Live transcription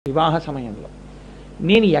వివాహ సమయంలో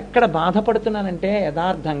నేను ఎక్కడ బాధపడుతున్నానంటే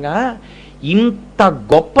యథార్థంగా ఇంత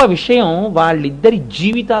గొప్ప విషయం వాళ్ళిద్దరి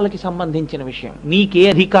జీవితాలకి సంబంధించిన విషయం. నీకే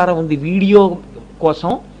అధికారం ఉంది వీడియో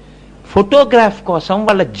కోసం, ఫోటోగ్రాఫ్ కోసం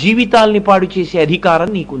వాళ్ళ జీవితాల్ని పాడు చేసే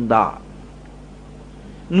అధికారం నీకుందా?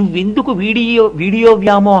 నువ్వెందుకు వీడియో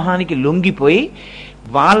వ్యామోహానికి లొంగిపోయి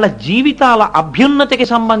వాళ్ళ జీవితాల అభ్యున్నతికి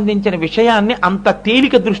సంబంధించిన విషయాన్ని అంత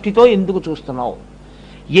తేలిక దృష్టితో ఎందుకు చూస్తున్నావు?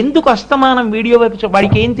 ఎందుకు అస్తమానం వీడియో వైపు?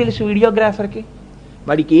 వాడికి ఏం తెలుసు? వీడియోగ్రాఫర్కి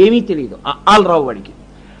వాడికి ఏమీ తెలియదు. రావు వాడికి.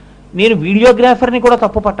 నేను వీడియోగ్రాఫర్ని కూడా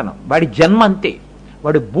తప్పు పట్టను, వాడి జన్మ అంతే.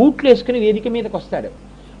 వాడు బూట్లు వేసుకుని వేదిక మీదకి వస్తాడు.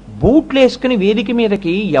 బూట్లు వేసుకుని వేదిక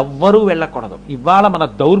మీదకి ఎవ్వరూ వెళ్ళకూడదు. ఇవాళ మన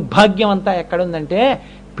దౌర్భాగ్యం అంతా ఎక్కడుందంటే,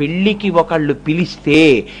 పెళ్లికి ఒకళ్ళు పిలిస్తే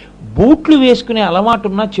బూట్లు వేసుకునే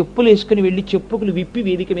అలవాటున్నా చెప్పులు వేసుకుని వెళ్ళి చెప్పుకులు విప్పి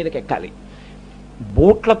వేదిక మీదకి ఎక్కాలి.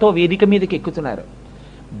 బూట్లతో వేదిక మీదకి ఎక్కుతున్నారు.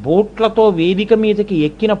 బోట్లతో వేదిక మీదకి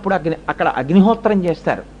ఎక్కినప్పుడు అక్కడ అగ్నిహోత్రం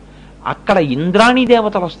చేస్తారు. అక్కడ ఇంద్రాణి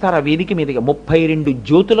దేవతలు వస్తారు ఆ వేదిక మీదకి. 32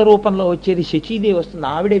 జ్యోతుల రూపంలో వచ్చేది శచీదేవి వస్తుంది.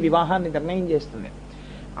 ఆవిడే వివాహాన్ని నిర్ణయం చేస్తుంది.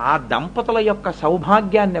 ఆ దంపతుల యొక్క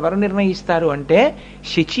సౌభాగ్యాన్ని ఎవరు నిర్ణయిస్తారు అంటే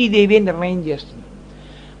శచీదేవి నిర్ణయం చేస్తుంది.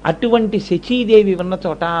 అటువంటి శచీదేవి ఉన్న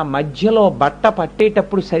చోట మధ్యలో బట్ట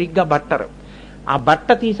పట్టేటప్పుడు సరిగ్గా బట్టరు. ఆ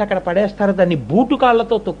బట్ట తీసి అక్కడ పడేస్తారు. దాన్ని బూటు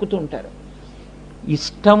కాళ్లతో తొక్కుతూ ఉంటారు.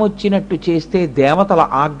 ఇష్టం వచ్చినట్టు చేస్తే దేవతల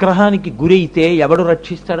ఆగ్రహానికి గురైతే ఎవడు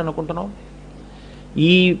రక్షిస్తాడనుకుంటున్నావు?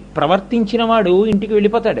 ఈ ప్రవర్తించిన వాడు ఇంటికి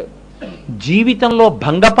వెళ్ళిపోతాడు. జీవితంలో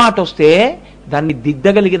భంగపాటు వస్తే దాన్ని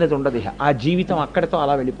దిద్దగలిగినది ఉండదు. ఆ జీవితం అక్కడితో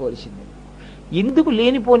అలా వెళ్ళిపోవలసింది. ఎందుకు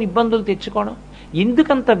లేనిపోని ఇబ్బందులు తెచ్చుకోవడం?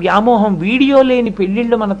 ఎందుకంత వ్యామోహం? వీడియో లేని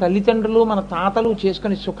పెళ్లిళ్ళు మన తల్లిదండ్రులు మన తాతలు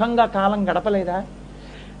చేసుకుని సుఖంగా కాలం గడపలేదా?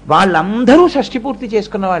 వాళ్ళందరూ షష్ఠిపూర్తి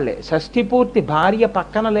చేసుకున్న వాళ్ళే. షష్ఠిపూర్తి భార్య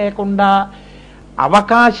పక్కన లేకుండా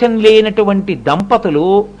అవకాశం లేనటువంటి దంపతులు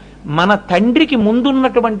మన తండ్రికి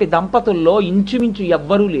ముందున్నటువంటి దంపతుల్లో ఇంచుమించు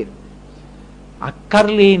ఎవ్వరూ లేరు.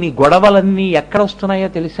 అక్కర్లేని గొడవలన్నీ ఎక్కడొస్తున్నాయో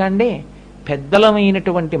తెలుసా అండి?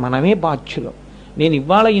 పెద్దలమైనటువంటి మనమే బాధ్యులు. నేను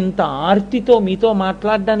ఇవాళ ఇంత ఆర్తితో మీతో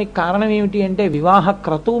మాట్లాడడానికి కారణం ఏమిటి అంటే, వివాహ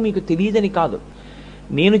క్రతువు మీకు తెలియదని కాదు,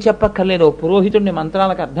 నేను చెప్పక్కర్లేదు. పురోహితుడిని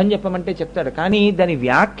మంత్రాలకు అర్థం చెప్పమంటే చెప్తాడు, కానీ దాని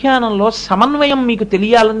వ్యాఖ్యానంలో సమన్వయం మీకు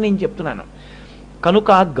తెలియాలని నేను చెప్తున్నాను.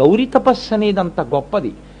 కనుక గౌరీ తపస్సు అనేది అంత గొప్పది.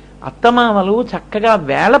 అత్తమామలు చక్కగా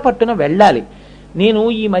వేళ పట్టున వెళ్ళాలి. నేను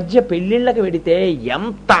ఈ మధ్య పెళ్ళిళ్ళకి వెడితే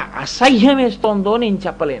ఎంత అసహ్యం వేస్తోందో నేను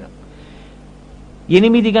చెప్పలేను.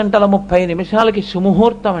 8:30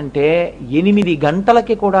 సుముహూర్తం అంటే 8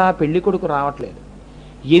 గంటలకి కూడా పెళ్లి కొడుకు రావట్లేదు.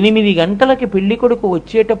 8 గంటలకి పెళ్లి కొడుకు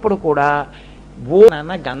వచ్చేటప్పుడు కూడా ఓ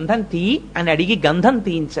నాన్న గంధం తీ అని అడిగి గంధం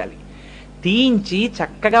తీయించాలి. తీయించి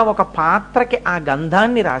చక్కగా ఒక పాత్రకి ఆ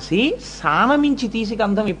గంధాన్ని రాసి సానమించి తీసి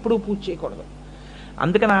గంధం ఎప్పుడూ పూజ చేయకూడదు.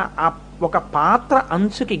 అందుకని ఆ ఒక పాత్ర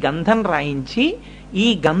అంచుకి గంధం రాయించి ఈ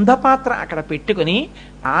గంధ పాత్ర అక్కడ పెట్టుకుని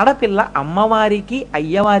ఆడపిల్ల అమ్మవారికి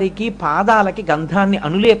అయ్యవారికి పాదాలకి గంధాన్ని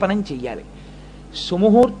అనులేపనం చెయ్యాలి.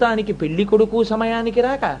 సుముహూర్తానికి పెళ్లి కొడుకు సమయానికి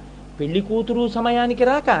రాక, పెళ్లి కూతురు సమయానికి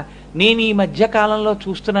రాక, నేను ఈ మధ్య కాలంలో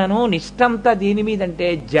చూస్తున్నాను నిష్టంతా దేని మీదంటే,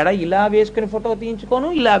 జడ ఇలా వేసుకుని ఫోటో తీయించుకోను,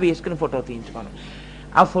 ఇలా వేసుకుని ఫోటో తీయించుకోను.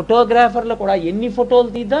 ఆ ఫోటోగ్రాఫర్లు కూడా ఎన్ని ఫోటోలు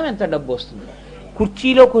తీద్దాం, ఎంత డబ్బు వస్తుంది.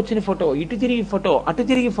 కుర్చీలో కూర్చుని ఫోటో, ఇటు తిరిగి ఫోటో, అటు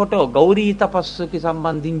తిరిగి ఫోటో. గౌరీ తపస్సుకి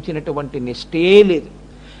సంబంధించినటువంటి నిష్టే లేదు.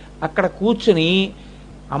 అక్కడ కూర్చుని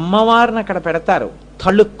అమ్మవారిని అక్కడ పెడతారు.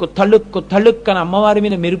 తళుక్కు తళుక్కు తళుక్కు అని అమ్మవారి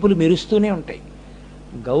మీద మెరుపులు మెరుస్తూనే ఉంటాయి.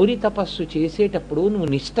 గౌరీ తపస్సు చేసేటప్పుడు నువ్వు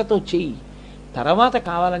నిష్టతో చెయ్యి. తర్వాత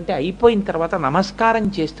కావాలంటే అయిపోయిన తర్వాత నమస్కారం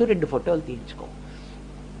చేస్తూ 2 ఫోటోలు తీయించుకో.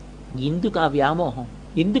 ఎందుకు ఆ వ్యామోహం?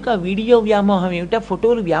 ఎందుకు ఆ వీడియో వ్యామోహం ఏమిటి? ఆ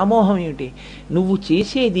ఫోటోలు వ్యామోహం ఏమిటి? నువ్వు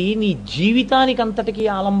చేసేది నీ జీవితానికి అంతటికీ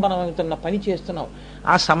ఆలంబనం అవుతున్న పని చేస్తున్నావు.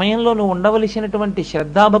 ఆ సమయంలో నువ్వు ఉండవలసినటువంటి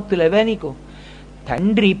శ్రద్ధాభక్తులు అవే నీకు.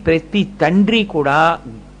 ప్రతి తండ్రి కూడా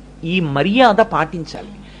ఈ మర్యాద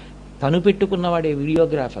పాటించాలి. తను పెట్టుకున్నవాడే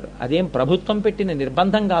వీడియోగ్రాఫర్. అదేం ప్రభుత్వం పెట్టిన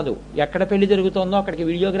నిర్బంధం కాదు. ఎక్కడ పెళ్లి జరుగుతోందో అక్కడికి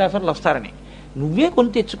వీడియోగ్రాఫర్లు వస్తారని. నువ్వే కొని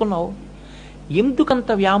తెచ్చుకున్నావు.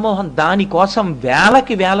 ఎందుకంత వ్యామోహం? దానికోసం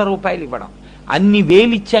వేల రూపాయలు ఇవ్వడం. అన్ని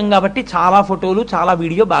వేలు ఇచ్చాం కాబట్టి చాలా ఫోటోలు చాలా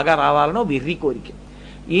వీడియో బాగా రావాలనో వెర్రి కోరిక.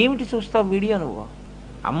 ఏమిటి చూస్తావు వీడియో? నువ్వు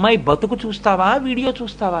అమ్మాయి బతుకు చూస్తావా, వీడియో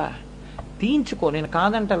చూస్తావా? తీయించుకో, నేను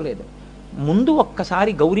కాదంటలేదు. ముందు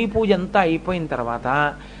ఒక్కసారి గౌరీ పూజ అంతా అయిపోయిన తర్వాత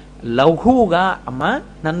లఘువుగా, అమ్మ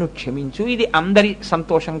నన్ను క్షమించు, ఇది అందరి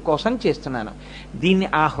సంతోషం కోసం చేస్తున్నాను, దీన్ని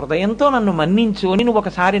ఆ హృదయంతో నన్ను మన్నించు అని నువ్వు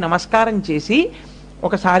ఒకసారి నమస్కారం చేసి,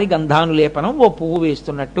 ఒకసారి గంధానులేపనం, ఓ పువ్వు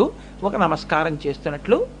వేస్తున్నట్టు, ఒక నమస్కారం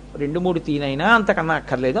చేస్తున్నట్లు 2-3 తీనైనా, అంతకన్నా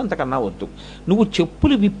అక్కర్లేదు, అంతకన్నా వద్దు. నువ్వు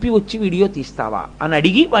చెప్పులు విప్పి వచ్చి వీడియో తీస్తావా అని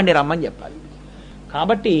అడిగి వాడిని రమ్మని చెప్పాలి.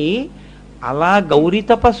 కాబట్టి అలా గౌరీ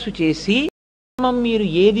తపస్సు చేసి మొత్తం మీరు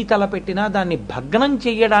ఏది తలపెట్టినా దాన్ని భగ్నం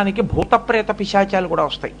చెయ్యడానికి భూతప్రేత పిశాచాలు కూడా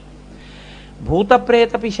వస్తాయి.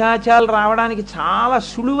 భూతప్రేత పిశాచాలు రావడానికి చాలా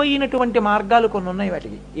సులువైనటువంటి మార్గాలు కొన్ని ఉన్నాయి.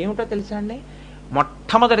 వాటికి ఏమిటో తెలుసా అండి?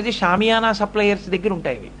 మొట్టమొదటిది షామియానా సప్లయర్స్ దగ్గర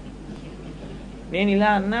ఉంటాయి ఇవి. నేను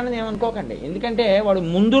ఇలా అన్నానని ఏమనుకోకండి, ఎందుకంటే వాడు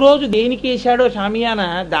ముందు రోజు దేనికి వేశాడో షామియానా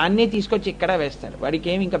దాన్నే తీసుకొచ్చి ఇక్కడ వేస్తాడు. వాడికి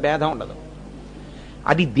ఏమి ఇంకా భేదం ఉండదు.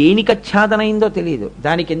 అది దేనికి ఆచ్ఛాదనైందో తెలియదు,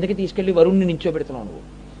 దాని కిందకి తీసుకెళ్లి వరుణ్ణి నించోబెడుతున్నావు నువ్వు,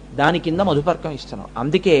 దాని కింద మధుపర్కం ఇస్తున్నావు.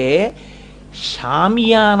 అందుకే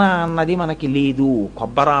షామియానా అన్నది మనకి లేదు.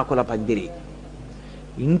 కొబ్బరాకుల పందిరి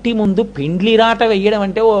ఇంటి ముందు పెండ్లిరాట వెయ్యడం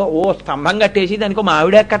అంటే ఓ స్తంభం కట్టేసి దానికి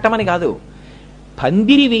మావిడా కట్టమని కాదు.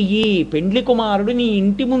 పందిరి వెయ్యి, పెండ్లి కుమారుడు నీ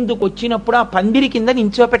ఇంటి ముందుకు వచ్చినప్పుడు ఆ పందిరి కింద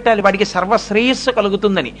నించోపెట్టాలి, వాడికి సర్వశ్రేయస్సు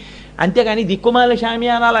కలుగుతుందని. అంతేగాని దిక్కుమాల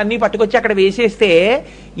షామియానాలు అన్నీ పట్టుకొచ్చి అక్కడ వేసేస్తే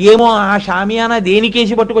ఏమో ఆ షామియానా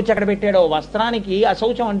దేనికేసి పట్టుకొచ్చి అక్కడ పెట్టాడో వస్త్రానికి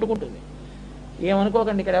అశౌచం అంటుకుంటుంది.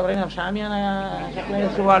 ఏమనుకోకండి, ఇక్కడ ఎవరైనా షామియానా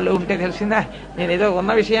సప్లయర్స్ వాళ్ళు ఉంటే తెలిసిందా, నేను ఏదో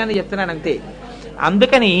ఉన్న విషయాన్ని చెప్తున్నాను అంతే.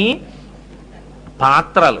 అందుకని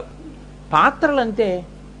పాత్రలు అంతే,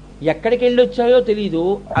 ఎక్కడికి వెళ్ళి వచ్చాయో తెలీదు,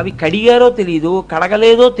 అవి కడిగారో తెలీదు,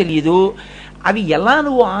 కడగలేదో తెలీదు, అవి ఎలా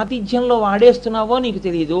నువ్వు ఆతిథ్యంలో వాడేస్తున్నావో నీకు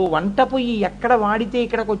తెలియదు. వంట పొయ్యి ఎక్కడ వాడితే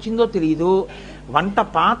ఇక్కడికి వచ్చిందో తెలియదు, వంట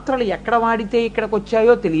పాత్రలు ఎక్కడ వాడితే ఇక్కడికి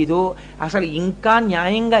వచ్చాయో తెలియదు. అసలు ఇంకా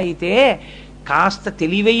న్యాయంగా అయితే కాస్త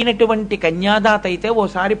తెలివైనటువంటి కన్యాదాత అయితే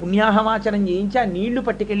ఓసారి పుణ్యాహవాచనం చేయించి ఆ నీళ్లు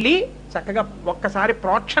పట్టుకెళ్ళి చక్కగా ఒక్కసారి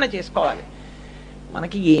ప్రోక్షణ చేసుకోవాలి.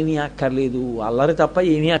 మనకి ఏమీ అక్కర్లేదు, అల్లరి తప్ప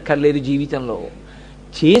ఏమీ అక్కర్లేదు జీవితంలో.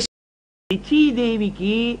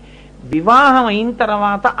 శచీదేవికి వివాహం అయిన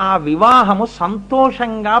తర్వాత ఆ వివాహము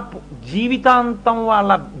సంతోషంగా జీవితాంతం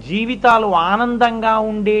వాళ్ళ జీవితాలు ఆనందంగా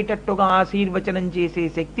ఉండేటట్టుగా ఆశీర్వచనం చేసే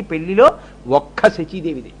శక్తి పెళ్లిలో ఒక్క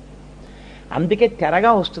శచీదేవిది. అందుకే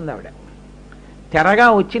తెరగా వస్తుంది ఆవిడ, తెరగా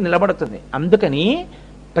వచ్చి నిలబడుతుంది. అందుకని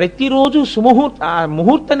ప్రతిరోజు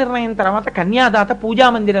ముహూర్త నిర్ణయం తర్వాత కన్యాదాత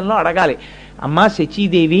పూజామందిరంలో అడగాలి, అమ్మా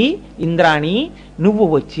శచీదేవి, ఇంద్రాణి నువ్వు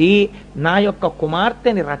వచ్చి నా యొక్క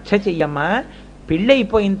కుమార్తెని రక్ష చెయ్యమ్మా,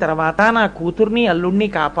 పెళ్ళైపోయిన తర్వాత నా కూతుర్ని అల్లుణ్ణి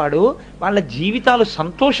కాపాడు, వాళ్ళ జీవితాలు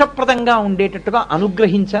సంతోషప్రదంగా ఉండేటట్టుగా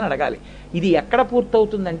అనుగ్రహించని అడగాలి. ఇది ఎక్కడ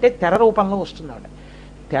పూర్తవుతుందంటే తెర రూపంలో వస్తుంది ఆవిడ.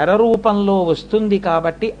 తెర రూపంలో వస్తుంది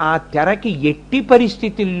కాబట్టి ఆ తెరకి ఎట్టి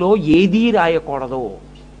పరిస్థితుల్లో ఏదీ రాయకూడదు.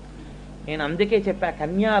 నేను అందుకే చెప్పా,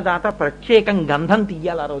 కన్యాదాత ప్రత్యేకం గంధం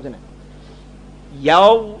తీయాలి ఆ రోజున.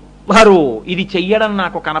 ఎవ్వరు ఇది చెయ్యడం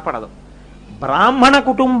నాకు కనపడదు. బ్రాహ్మణ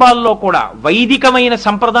కుటుంబాల్లో కూడా వైదికమైన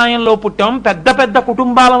సంప్రదాయంలో పుట్టాం, పెద్ద పెద్ద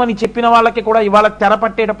కుటుంబాలమని చెప్పిన వాళ్ళకి కూడా ఇవాళ తెర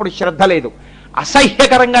పట్టేటప్పుడు శ్రద్ధ లేదు.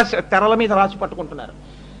 అసహ్యకరంగా తెరల మీద రాసి పట్టుకుంటున్నారు.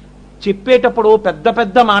 చెప్పేటప్పుడు పెద్ద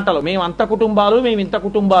పెద్ద మాటలు, మేము అంత కుటుంబాలు, మేము ఇంత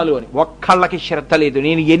కుటుంబాలు అని. ఒక్కళ్ళకి శ్రద్ధ లేదు.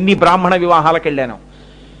 నేను ఎన్ని బ్రాహ్మణ వివాహాలకు వెళ్ళాను.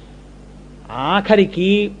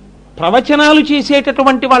 ఆఖరికి ప్రవచనాలు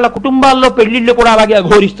చేసేటటువంటి వాళ్ళ కుటుంబాల్లో పెళ్లిళ్ళు కూడా అలాగే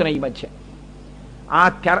అఘోరిస్తున్నాయి ఈ మధ్య. ఆ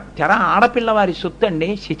తెర ఆడపిల్లవారి సొత్తు అండి.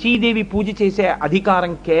 శచీదేవి పూజ చేసే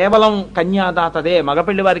అధికారం కేవలం కన్యాదాతదే,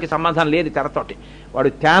 మగపిల్లి వారికి సంబంధం లేదు తెరతోటి.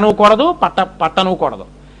 వాడు తేనూకూడదు, పట్టనూకూడదు,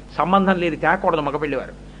 సంబంధం లేదు, తేకూడదు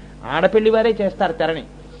మగపిల్లివారు. ఆడపిల్లివారే చేస్తారు తెరని.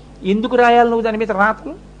 ఎందుకు రాయాలి నువ్వు దాని మీద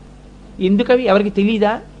రాతలు? ఎందుకవి ఎవరికి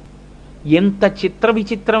తెలీదా? ఎంత చిత్ర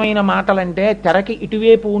విచిత్రమైన మాటలంటే, తెరకి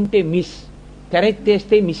ఇటువైపు ఉంటే మిస్,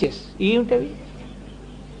 తెరెత్తేస్తే మిసెస్. ఏమిటవి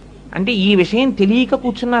అంటే? ఈ విషయం తెలియక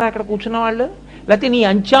కూర్చున్నారు అక్కడ కూర్చున్న వాళ్ళు, లేకపోతే నీ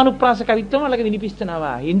అంచానుప్రాస కవిత్వం వాళ్ళకి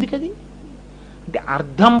వినిపిస్తున్నావా? ఎందుకది అంటే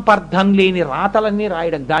అర్థం పర్థం లేని రాతలన్నీ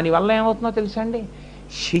రాయడం. దానివల్ల ఏమవుతుందో తెలుసా అండి?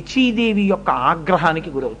 శచీదేవి యొక్క ఆగ్రహానికి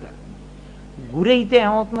గురవుతారు. గురైతే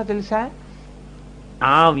ఏమవుతుందో తెలుసా?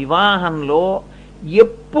 ఆ వివాహంలో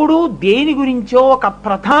ఎప్పుడూ దేని గురించో ఒక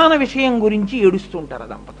ప్రధాన విషయం గురించి ఏడుస్తుంటారు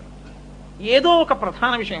దంపతులు. ఏదో ఒక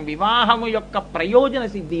ప్రధాన విషయం, వివాహము యొక్క ప్రయోజన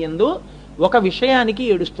సిద్ధి యందు ఒక విషయానికి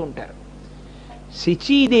ఏడుస్తుంటారు.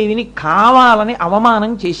 శచీదేవిని కావాలని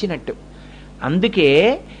అవమానం చేసినట్టు. అందుకే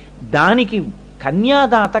దానికి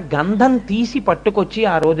కన్యాదాత గంధం తీసి పట్టుకొచ్చి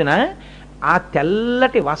ఆ రోజున ఆ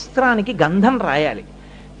తెల్లటి వస్త్రానికి గంధం రాయాలి.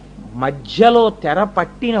 మధ్యలో తెర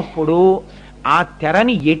పట్టినప్పుడు ఆ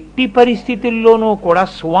తెరని ఎట్టి పరిస్థితుల్లోనూ కూడా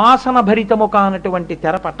సువాసన భరితము కానటువంటి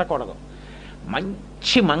తెర పట్టకూడదు.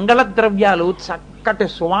 మంచి మంగళ ద్రవ్యాలు, చక్కటి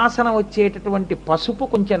సువాసన వచ్చేటటువంటి పసుపు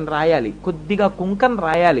కొంచెం రాయాలి, కొద్దిగా కుంకం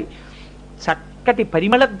రాయాలి, చక్కటి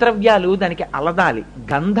పరిమళ ద్రవ్యాలు దానికి అలదాలి,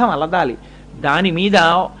 గంధం అలదాలి. దాని మీద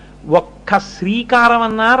ఒక్క శ్రీకారం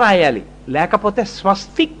అన్నా రాయాలి, లేకపోతే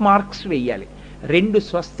స్వస్తిక్ మార్క్స్ వేయాలి. 2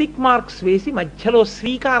 స్వస్తిక్ మార్క్స్ వేసి మధ్యలో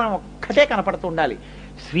శ్రీకారం ఒక్కటే కనపడుతుండాలి.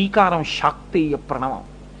 శ్రీకారం శాక్తేయ ప్రణవం.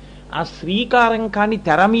 ఆ శ్రీకారం కాని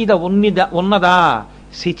తెర మీద ఉన్నదా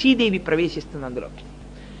శచీదేవి ప్రవేశిస్తుంది అందులోకి.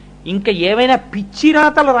 ఇంకా ఏవైనా పిచ్చి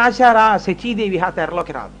రాతలు రాశారా శచీదేవి ఆ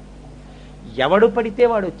తెరలోకి రాదు. ఎవడు పడితే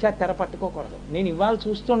వాడు వచ్చి ఆ తెర పట్టుకోకూడదు. నేను ఇవాళ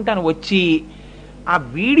చూస్తుంటాను, వచ్చి ఆ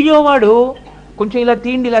వీడియో వాడు కొంచెం ఇలా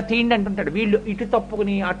తీయండి అంటుంటాడు, వీళ్ళు ఇటు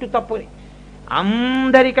తప్పుకుని అటు తప్పుకుని.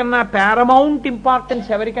 అందరికన్నా పారమౌంట్ ఇంపార్టెన్స్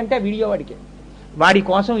ఎవరికంటే ఆ వీడియో వాడికి. వాడి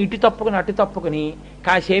కోసం ఇటు తప్పుకుని అటు తప్పుకుని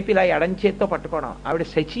కాసేపు ఇలా ఎడం చేత్తో పట్టుకోవడం. ఆవిడ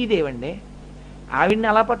శచీదేవండి, ఆవిడ్ని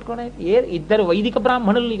అలా పట్టుకోనే. ఇద్దరు వైదిక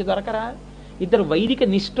బ్రాహ్మణులు నీకు దొరకరా? ఇద్దరు వైదిక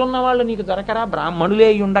నిష్ఠున్న వాళ్ళు నీకు దొరకరా? బ్రాహ్మణులే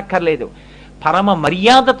అయి ఉండక్కర్లేదు, పరమ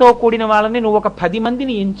మర్యాదతో కూడిన వాళ్ళని నువ్వు ఒక 10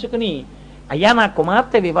 మందిని ఎంచుకుని, అయ్యా నా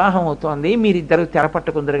కుమార్తె వివాహం అవుతోంది, మీరిద్దరు తెర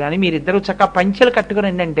పట్టుకుందరు కానీ మీరిద్దరూ చక్కగా పంచెలు కట్టుకుని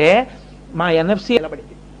ఏంటంటే మా ఎన్ఎఫ్సి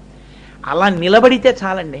నిలబడింది. అలా నిలబడితే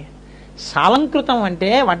చాలండి. సాలంకృతం అంటే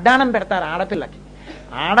వడ్డాణం పెడతారు ఆడపిల్లకి.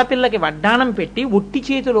 ఆడపిల్లకి వడ్డాణం పెట్టి ఒట్టి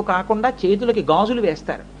చేతులు కాకుండా చేతులకి గాజులు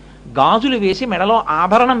వేస్తారు. గాజులు వేసి మెడలో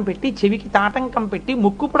ఆభరణం పెట్టి చెవికి తాటంకం పెట్టి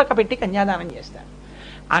ముక్కు పుడక పెట్టి కన్యాదానం చేస్తారు.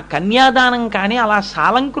 ఆ కన్యాదానం కానీ అలా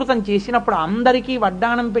సాలంకృతం చేసినప్పుడు అందరికీ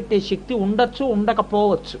వడ్డాణం పెట్టే శక్తి ఉండొచ్చు,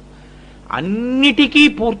 ఉండకపోవచ్చు. అన్నిటికీ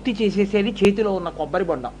పూర్తి చేసేసేది చేతిలో ఉన్న కొబ్బరి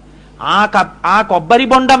బొండం. ఆ కొబ్బరి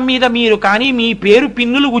బొండం మీద మీరు కానీ మీ పేరు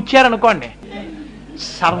పిన్నులు గుచ్చారనుకోండి,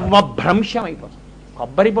 సర్వభ్రంశం అయిపోతుంది.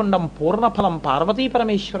 కొబ్బరి బొండం పూర్ణఫలం, పార్వతీ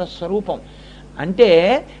పరమేశ్వర స్వరూపం. అంటే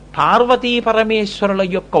పార్వతీ పరమేశ్వరుల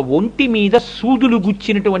యొక్క ఒంటి మీద సూదులు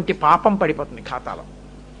గుచ్చినటువంటి పాపం పడిపోతుంది ఖాతాలో.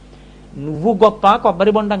 నువ్వు గొప్ప,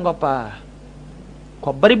 కొబ్బరి బొండం గొప్ప?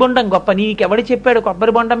 కొబ్బరి బొండం గొప్ప. నీకెవడు చెప్పాడు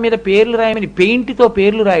కొబ్బరి బొండం మీద పేర్లు రాయమని? పెయింట్తో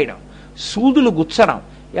పేర్లు రాయడం, సూదులు గుచ్చడం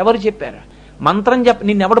ఎవరు చెప్పారు? మంత్రం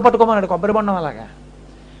నిన్నెవడు పట్టుకోమన్నాడు కొబ్బరి బొండం? అలాగా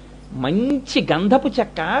మంచి గంధపు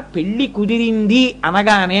చెక్క పెళ్లి కుదిరింది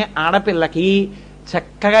అనగానే ఆడపిల్లకి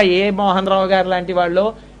చక్కగా ఏ మోహన్ రావు గారు లాంటి వాళ్ళు,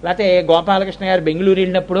 లేకపోతే గోపాలకృష్ణ గారు బెంగళూరు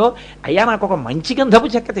వెళ్ళినప్పుడు, అయ్యా నాకు ఒక మంచి గంధపు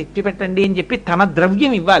చెక్క తెచ్చి పెట్టండి అని చెప్పి తన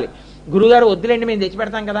ద్రవ్యం ఇవ్వాలి. గురుగారు వద్దులేండి మేము తెచ్చి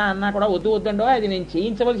పెడతాం కదా అన్నా కూడా, వద్దండో అది నేను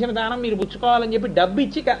చేయించవలసిన దానం మీరు పుచ్చుకోవాలని చెప్పి డబ్బు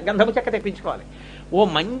ఇచ్చి గంధపు చెక్క తెప్పించుకోవాలి. ఓ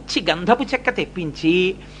మంచి గంధపు చెక్క తెప్పించి,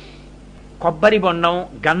 కొబ్బరి బొండం,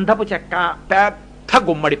 గంధపు చెక్క, పెద్ద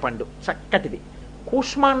గుమ్మడి పండు చక్కటిది,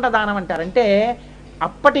 కూష్మాండ దానం అంటారంటే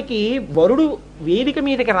అప్పటికి వరుడు వేదిక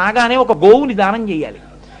మీదకి రాగానే ఒక గోవుని దానం చేయాలి.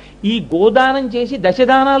 ఈ గోదానం చేసి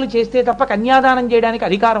దశదానాలు చేస్తే తప్ప కన్యాదానం చేయడానికి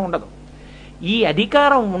అధికారం ఉండదు. ఈ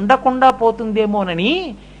అధికారం ఉండకుండా పోతుందేమోనని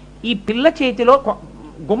ఈ పిల్ల చేతిలో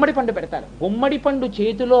గుమ్మడి పండు పెడతారు. గుమ్మడి పండు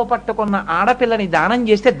చేతిలో పట్టుకున్న ఆడపిల్లని దానం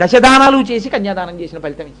చేస్తే దశదానాలు చేసి కన్యాదానం చేసిన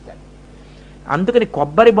ఫలితం ఇస్తారు. అందుకని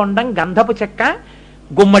కొబ్బరి బొండం, గంధపు చెక్క,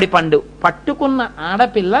 గుమ్మడి పండు పట్టుకున్న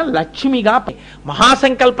ఆడపిల్ల లక్ష్మిగా,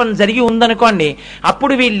 మహాసంకల్పం జరిగి ఉందనుకోండి,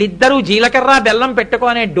 అప్పుడు వీళ్ళిద్దరూ జీలకర్ర బెల్లం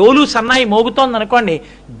పెట్టుకోనే డోలు సన్నాయి మోగుతోందనుకోండి,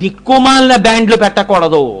 దిక్కుమాలిన బ్యాండ్లు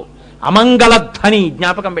పెట్టకూడదు, అమంగళధ్వని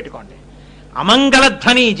జ్ఞాపకం పెట్టుకోండి.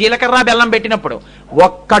 అమంగళధ్వని జీలకర్ర బెల్లం పెట్టినప్పుడు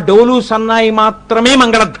ఒక్క డోలు సన్నాయి మాత్రమే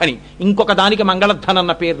మంగళధ్వని, ఇంకొక దానికి మంగళధ్వని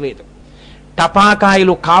అన్న పేరు లేదు.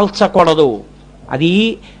 టపాకాయలు కాల్చకూడదు, అది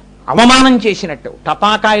అవమానం చేసినట్టు.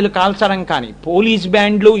 టపాకాయలు కాల్చడం కానీ, పోలీస్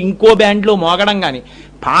బ్యాండ్లు ఇంకో బ్యాండ్లు మోగడం కానీ,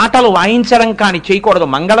 పాటలు వాయించడం కానీ చేయకూడదు.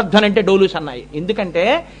 మంగళధ్వని అంటే డోలు సన్నాయి. ఎందుకంటే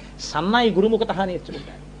సన్నాయి గురుముఖత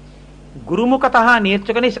నేర్చుకుంటారు. గురుముఖత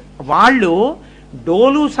నేర్చుకుని వాళ్ళు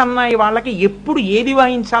డోలు సన్నాయి వాళ్ళకి ఎప్పుడు ఏది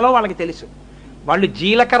వాయించాలో వాళ్ళకి తెలుసు. వాళ్ళు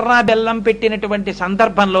జీలకర్ర బెల్లం పెట్టినటువంటి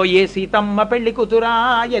సందర్భంలో ఏ సీతమ్మ పెళ్లి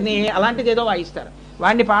కూతురాయనే అలాంటిది ఏదో వాయిస్తారు.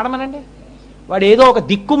 వాడిని పాడమనండి, వాడు ఏదో ఒక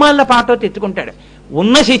దిక్కుమాలిన పాట తెచ్చుకుంటాడు,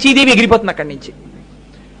 ఉన్న శచీదేవి ఎగిరిపోతుంది అక్కడి నుంచి.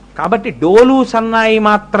 కాబట్టి డోలు సన్నాయి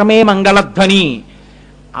మాత్రమే మంగళధ్వని.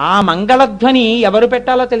 ఆ మంగళధ్వని ఎవరు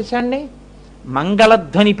పెట్టాలో తెలుసా అండి?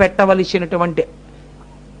 మంగళధ్వని పెట్టవలసినటువంటి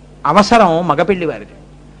అవసరం మగపెళ్లి వారిది.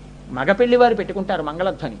 మగపెళ్లి వారు పెట్టుకుంటారు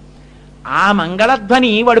మంగళధ్వని. ఆ మంగళధ్వని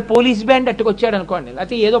వాడు పోలీస్ బ్యాండ్ అట్టుకొచ్చాడు అనుకోండి,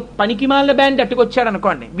 లేకపోతే ఏదో పనికిమాల బ్యాండ్ అట్టుకొచ్చాడు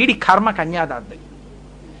అనుకోండి, వీడి కర్మ కన్యాదార్థి.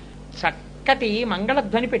 చక్కటి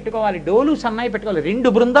మంగళధ్వని పెట్టుకోవాలి, డోలు సన్నాయి పెట్టుకోవాలి.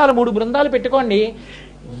 2 బృందాలు 3 బృందాలు పెట్టుకోండి.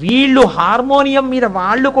 వీళ్ళు హార్మోనియం మీద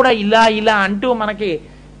వాళ్ళు కూడా ఇలా ఇలా అంటూ మనకి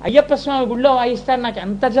అయ్యప్ప స్వామి గుళ్ళో వాయిస్తారు. నాకు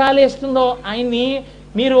ఎంత జాలేస్తుందో ఆయన్ని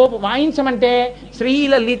మీరు వాయించమంటే,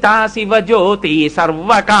 శ్రీలలిత శివజ్యోతి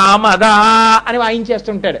సర్వకామదా అని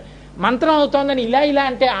వాయించేస్తుంటాడు. మంత్రం అవుతోందని ఇలా ఇలా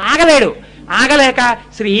అంటే ఆగలేక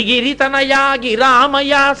శ్రీగిరి తనయా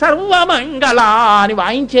గిరామయ సర్వమంగళ అని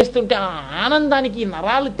వాయించేస్తుంటే ఆ ఆనందానికి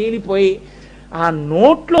నరాలు తేలిపోయి ఆ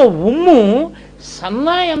నోట్లో ఉమ్ము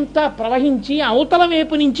సన్నాయంతా ప్రవహించి అవతల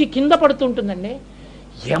వైపు నుంచి కింద పడుతుంటుందండి.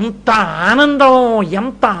 ఎంత ఆనందం,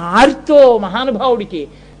 ఎంత ఆర్తో మహానుభావుడికి.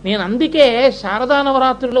 నేను అందుకే శారదా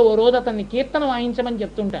నవరాత్రుల్లో ఓ రోజు అతన్ని కీర్తన వాయించమని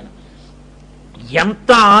చెప్తుంటాను.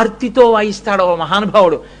 ఎంత ఆర్తితో వాయిస్తాడో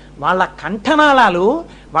మహానుభావుడు. వాళ్ళ కంఠనాళాలు,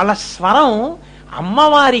 వాళ్ళ స్వరం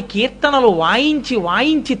అమ్మవారి కీర్తనలు వాయించి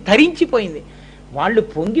వాయించి తరించిపోయింది. వాళ్ళు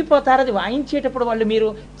పొంగిపోతారు అది వాయించేటప్పుడు. వాళ్ళు మీరు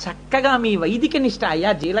చక్కగా మీ వైదిక నిష్ట,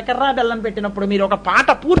 అయ్యా జీలకర్ర బెల్లం పెట్టినప్పుడు మీరు ఒక పాట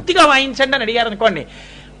పూర్తిగా వాయించండి అని అడిగారు అనుకోండి,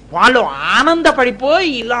 వాళ్ళు ఆనందపడిపోయి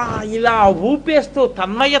ఇలా ఇలా ఊపేస్తూ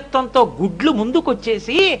తన్మయత్వంతో గుడ్లు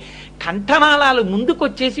ముందుకొచ్చేసి కంఠనాళాలు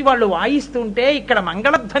ముందుకొచ్చేసి వాళ్ళు వాయిస్తుంటే ఇక్కడ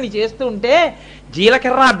మంగళధ్వని చేస్తుంటే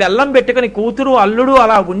జీలకర్ర బెల్లం పెట్టుకుని కూతురు అల్లుడు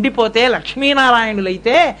అలా ఉండిపోతే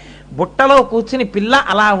లక్ష్మీనారాయణులైతే బుట్టలో కూర్చుని పిల్ల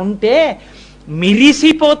అలా ఉంటే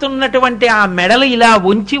మిరిసిపోతున్నటువంటి ఆ మెడలు ఇలా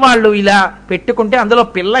ఉంచి వాళ్ళు ఇలా పెట్టుకుంటే అందులో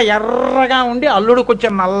పిల్ల ఎర్రగా ఉండి అల్లుడు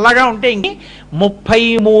కొంచెం నల్లగా ఉంటే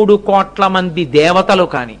 33 కోట్ల మంది దేవతలు.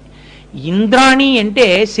 కానీ ఇంద్రాణి అంటే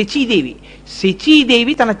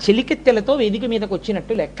శచీదేవి తన చెలికెత్తెలతో వేదిక మీదకి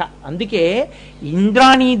వచ్చినట్టు లెక్క. అందుకే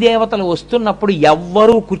ఇంద్రాణీ దేవతలు వస్తున్నప్పుడు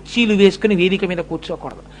ఎవ్వరూ కుర్చీలు వేసుకుని వేదిక మీద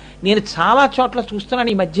కూర్చోకూడదు. నేను చాలా చోట్ల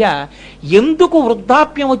చూస్తున్నాను ఈ మధ్య. ఎందుకు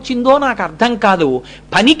వృద్ధాప్యం వచ్చిందో నాకు అర్థం కాదు.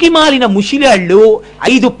 పనికి మాలిన ముషిలాళ్ళు,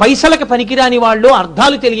 5 పైసలకు పనికిరాని వాళ్ళు,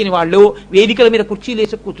 అర్థాలు తెలియని వాళ్ళు వేదికల మీద కుర్చీలు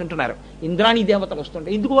వేసి కూర్చుంటున్నారు. ఇంద్రాణీ దేవతలు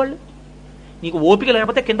వస్తుంటాయి. ఎందుకు వాళ్ళు? నీకు ఓపిక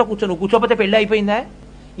లేకపోతే కింద కూర్చో, నువ్వు కూర్చోకపోతే పెళ్ళి అయిపోయిందా?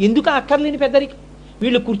 ఎందుకు అక్కర్లేని పెద్దరికి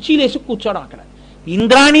వీళ్ళు కుర్చీలు వేసి కూర్చోవడం? అక్కడ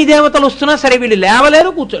ఇంద్రాణీ దేవతలు వస్తున్నా సరే వీళ్ళు లేవలేరు,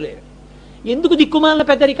 కూర్చోలేరు. ఎందుకు దిక్కుమాలిన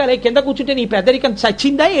పెద్దరికాలే? కింద కూర్చుంటే నీ పెద్దరికం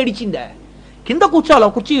చచ్చిందా ఏడిచిందా? కింద కూర్చోవాలి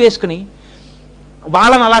కుర్చీ వేసుకుని.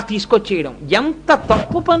 వాళ్ళని అలా తీసుకొచ్చేయడం ఎంత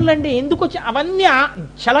తప్పు పనులండి. ఎందుకు వచ్చి అవన్నీ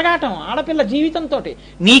చెలగాటం ఆడపిల్ల జీవితంతో.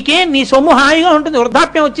 నీకే నీ సొమ్ము హాయిగా ఉంటుంది,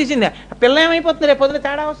 వృద్ధాప్యం వచ్చేసింది, పిల్ల ఏమైపోతుంది రేపు పొద్దున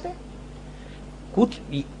తేడా వస్తే?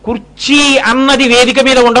 కుర్చీ అన్నది వేదిక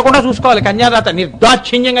మీద ఉండకుండా చూసుకోవాలి కన్యాదాత.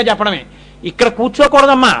 నిర్దాక్షిణ్యంగా చెప్పడమే ఇక్కడ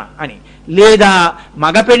కూర్చోకూడదమ్మా అని. లేదా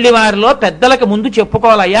మగ పెళ్లి వారిలో పెద్దలకు ముందు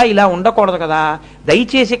చెప్పుకోవాలయ్యా ఇలా ఉండకూడదు కదా,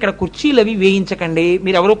 దయచేసి ఇక్కడ కుర్చీలు అవి వేయించకండి.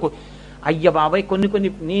 మీరు ఎవరు అయ్య బాబాయ్ కొన్ని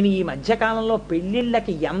నేను ఈ మధ్యకాలంలో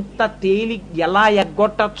పెళ్లిళ్ళకి ఎంత తేలి ఎలా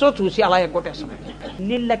ఎగ్గొట్టచ్చో చూసి అలా ఎగ్గొట్టేస్తున్నాను.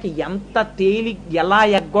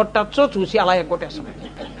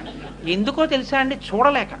 ఎందుకో తెలుసా అండి?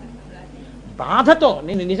 చూడలేక బాధతో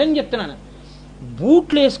నేను నిజం చెప్తున్నాను.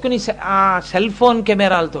 బూట్లు వేసుకుని ఆ సెల్ ఫోన్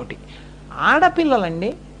కెమెరాలతోటి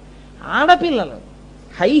ఆడపిల్లలు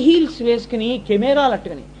హై హీల్స్ వేసుకుని కెమెరాలు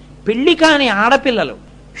అట్టుకుని, పెళ్లి కాని ఆడపిల్లలు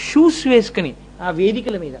షూస్ వేసుకుని ఆ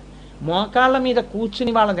వేదికల మీద మోకాళ్ళ మీద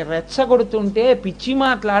కూర్చుని వాళ్ళని రెచ్చగొడుతుంటే, పిచ్చి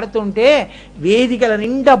మాట్లాడుతుంటే, వేదికల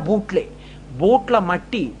నిండా బూట్ల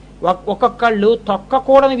మట్టి, ఒక్కొక్కళ్ళు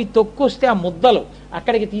తొక్కకూడనివి తొక్కొస్తే ఆ ముద్దలు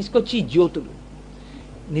అక్కడికి తీసుకొచ్చి జ్యోతులు.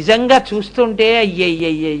 నిజంగా చూస్తుంటే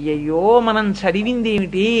అయ్యయ్యయ్యయ్యో, మనం చదివింది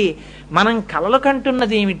ఏమిటి, మనం కలలు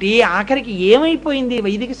కంటున్నది ఏమిటి, ఆఖరికి ఏమైపోయింది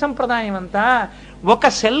వైదిక సంప్రదాయం అంతా? ఒక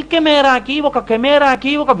సెల్ కెమెరాకి,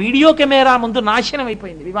 ఒక వీడియో కెమెరా ముందు నాశనం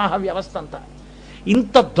అయిపోయింది వివాహ వ్యవస్థ అంతా.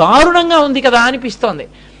 ఇంత దారుణంగా ఉంది కదా అనిపిస్తోంది.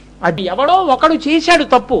 అది ఎవడో ఒకడు చేశాడు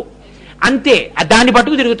తప్పు అంతే, దాన్ని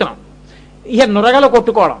పట్టుకు తిరుగుతున్నాం. ఇక నురగలు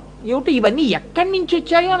కొట్టుకోవడం ఏమిటి? ఇవన్నీ ఎక్కడి నుంచి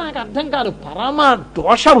వచ్చాయో నాకు అర్థం కాదు. పరమ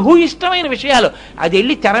దోషభూయిష్టమైన విషయాలు. అది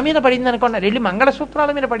వెళ్ళి తెర మీద పడింది అనుకోండి, వెళ్ళి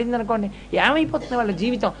మంగళసూత్రాల మీద పడింది అనుకోండి, ఏమైపోతుంది వాళ్ళ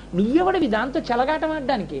జీవితం? నువ్వెవడివి దాంతో చెలగాటం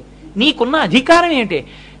ఆడడానికి? నీకున్న అధికారం ఏమిటి?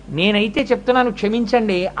 నేనైతే చెప్తున్నాను,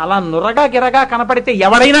 క్షమించండి, అలా నురగా గిరగా కనపడితే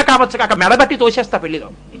ఎవడైనా కావచ్చు కాక మెడబట్టి తోసేస్తా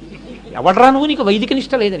పెళ్లిలో. ఎవడరా నువ్వు, నీకు వైదిక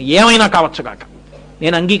నిష్ట లేదని? ఏమైనా కావచ్చు కాక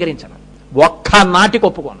నేను అంగీకరించను, ఒక్క నాటికి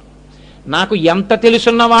ఒప్పుకోను. నాకు ఎంత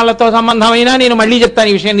తెలుసున్న వాళ్ళతో సంబంధమైనా నేను మళ్ళీ చెప్తాను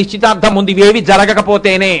ఈ విషయం, నిశ్చితార్థం ఉంది, ఇవేవి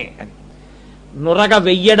జరగకపోతేనే అని. నురగ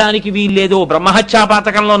వెయ్యడానికి వీల్లేదు.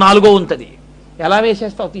 బ్రహ్మహత్యాపాతకంలో 4వ ఉంటుంది. ఎలా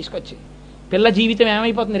వేసేస్తావు తీసుకొచ్చి? పిల్ల జీవితం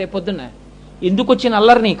ఏమైపోతుంది రేపు పొద్దున్న? ఎందుకు వచ్చిన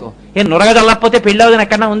అల్లరి నీకు? నురగ చల్లకపోతే పెళ్ళి అవుదని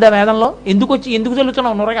ఎక్కడన్నా ఉందా వేదంలో? ఎందుకు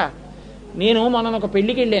చల్లుతున్నావు నురగ? నేను మొన్న ఒక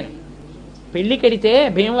పెళ్లికి వెళ్ళాను. పెళ్లికి వెడితే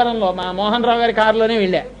భీమవరంలో మా మోహన్ రావు గారి కారులోనే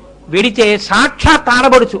వెళ్ళా. వెడితే సాక్షాత్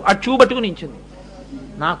ఆడబడుచు ఆ చూ పట్టుకుని నించుంది.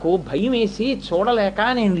 నాకు భయం వేసి చూడలేక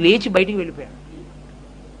నేను లేచి బయటికి వెళ్ళిపోయాను.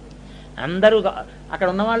 అందరూ అక్కడ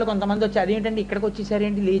ఉన్నవాళ్ళు కొంతమంది వచ్చి అదేంటండి ఇక్కడికి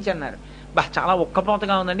వచ్చేసారేంటి లేచి అన్నారు. చాలా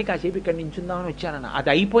ఒక్కపోతగా ఉందండి, కాసేపు ఇక్కడ నించుందామని వచ్చానన్న. అది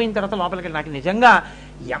అయిపోయిన తర్వాత లోపలికి వెళ్ళి నాకు నిజంగా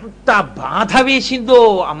ఎంత బాధ వేసిందో.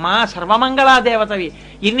 అమ్మా సర్వమంగళా దేవతవి,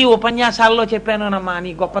 ఎన్ని ఉపన్యాసాల్లో చెప్పానోనమ్మా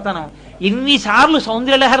నీ గొప్పతనం, ఎన్నిసార్లు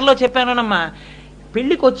సౌందర్యలహరిలో చెప్పానోనమ్మా.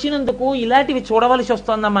 పెళ్లికి వచ్చినందుకు ఇలాంటివి చూడవలసి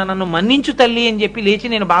వస్తోందమ్మా, నన్ను మన్నించు తల్లి అని చెప్పి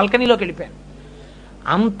లేచి నేను బాల్కనీలోకి వెళ్ళిపోయాను.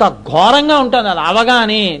 అంత ఘోరంగా ఉంటుంది. అది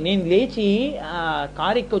అవగానే నేను లేచి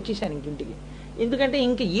కారు ఎక్కి వచ్చేసాను ఇంటికి. ఎందుకంటే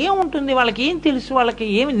ఇంక ఏముంటుంది, వాళ్ళకి ఏం తెలుసు, వాళ్ళకి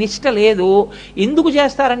ఏమి నిష్ట లేదు. ఎందుకు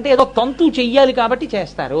చేస్తారంటే ఏదో తంతు చెయ్యాలి కాబట్టి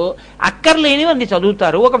చేస్తారు. అక్కర్లేనివన్నీ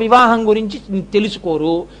చదువుతారు. ఒక వివాహం గురించి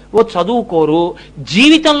తెలుసుకోరు, చదువుకోరు.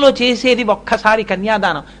 జీవితంలో చేసేది ఒక్కసారి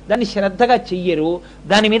కన్యాదానం, దాన్ని శ్రద్ధగా చెయ్యరు,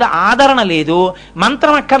 దాని మీద ఆదరణ లేదు.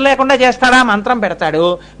 మంత్రం అక్కర్లేకుండా చేస్తాడా? మంత్రం పెడతాడు.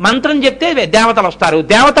 మంత్రం చెప్తే దేవతలు వస్తారు,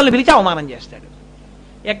 దేవతలను పిలిచి అవమానం చేస్తాడు.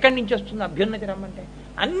 ఎక్కడి నుంచి వస్తుంది అభ్యున్నతి రమ్మంటే?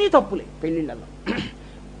 అన్నీ తప్పులే పెళ్లిళ్ళలో.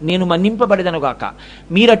 నేను మన్నింపబడదనుగాక.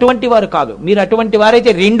 మీరు అటువంటి వారు కాదు. మీరు అటువంటి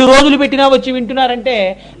వారైతే 2 రోజులు పెట్టినా వచ్చి వింటున్నారంటే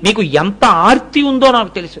మీకు ఎంత ఆర్తి ఉందో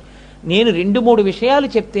నాకు తెలుసు. నేను 2-3 విషయాలు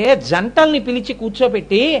చెప్తే జంటల్ని పిలిచి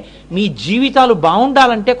కూర్చోబెట్టి మీ జీవితాలు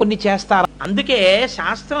బాగుండాలంటే కొన్ని చేస్తారు. అందుకే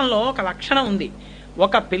శాస్త్రంలో ఒక లక్షణం ఉంది.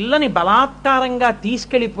 ఒక పిల్లని బలాత్కారంగా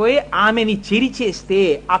తీసుకెళ్ళిపోయి ఆమెని చెరిచేస్తే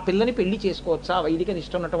ఆ పిల్లని పెళ్లి చేసుకోవచ్చా వైదిక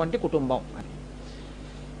నిష్ట ఉన్నటువంటి కుటుంబం అని.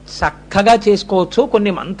 చక్కగా చేసుకోవచ్చు.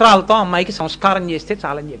 కొన్ని మంత్రాలతో అమ్మాయికి సంస్కారం చేస్తే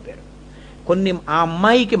చాలని చెప్పారు. కొన్ని ఆ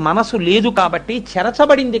అమ్మాయికి మనసు లేదు కాబట్టి,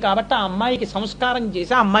 చెరచబడింది కాబట్టి ఆ అమ్మాయికి సంస్కారం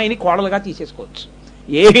చేసి ఆ అమ్మాయిని కోడలుగా తీసేసుకోవచ్చు.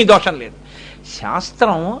 ఏమీ దోషం లేదు.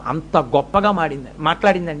 శాస్త్రం అంత గొప్పగా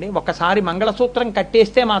మాట్లాడిందండి. ఒకసారి మంగళసూత్రం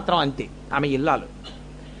కట్టేస్తే మాత్రం అంతే ఆమె ఇల్లాలు.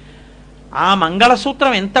 ఆ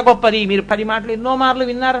మంగళసూత్రం ఎంత గొప్పది. మీరు 10 మాటలు ఎన్నో మార్లు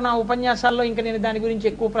విన్నారు నా ఉపన్యాసాల్లో. ఇంకా నేను దాని గురించి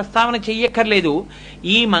ఎక్కువ ప్రస్తావన చెయ్యక్కర్లేదు.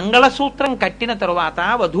 ఈ మంగళసూత్రం కట్టిన తరువాత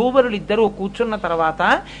వధూవరులిద్దరూ కూర్చున్న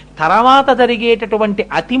తర్వాత జరిగేటటువంటి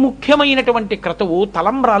అతి ముఖ్యమైనటువంటి క్రతువు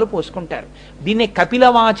తలంబ్రాలు పోసుకుంటారు. దీన్ని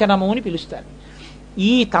కపిలవాచనము అని పిలుస్తారు.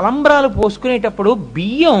 ఈ తలంబ్రాలు పోసుకునేటప్పుడు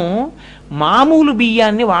బియ్యం మామూలు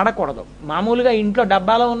బియ్యాన్ని వాడకూడదు. మామూలుగా ఇంట్లో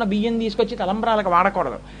డబ్బాలో ఉన్న బియ్యం తీసుకొచ్చి తలంబ్రాలకు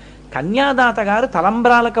వాడకూడదు. కన్యాదాత గారు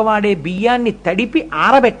తలంబ్రాలకు వాడే బియ్యాన్ని తడిపి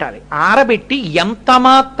ఆరబెట్టాలి. ఆరబెట్టి ఎంత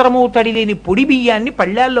మాత్రము తడి లేని పొడి బియ్యాన్ని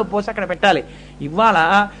పళ్ళాల్లో పోసి అక్కడ పెట్టాలి. ఇవాళ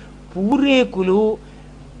పూరేకులు,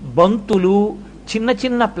 బంతులు, చిన్న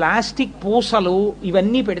చిన్న ప్లాస్టిక్ పూసలు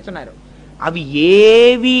ఇవన్నీ పెడుతున్నారు. అవి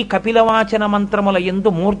ఏవి కపిలవాచన మంత్రముల యందు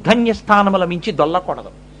మూర్ధన్య స్థానముల మించి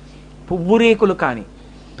దొల్లకూడదు. పువ్వురేకులు కానీ,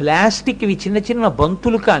 ప్లాస్టిక్వి చిన్న చిన్న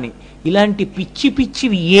బంతులు కానీ, ఇలాంటి పిచ్చి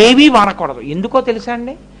పిచ్చివి ఏవీ వాడకూడదు. ఎందుకో తెలుసా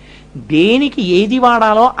అండి? దేనికి ఏది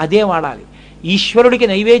వాడాలో అదే వాడాలి. ఈశ్వరుడికి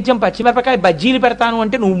నైవేద్యం పచ్చిమిరపకాయ బజ్జీలు పెడతాను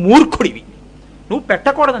అంటే నువ్వు మూర్ఖుడివి. నువ్వు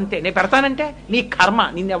పెట్టకూడదంతే. నేను పెడతానంటే నీ కర్మ,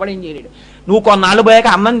 నిన్నెవడేం చేయలేడు. నువ్వు కొన్నాళ్ళు పోయాక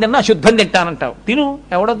అన్నం తిన్నా అశుద్ధం తింటానంటావు. తిను,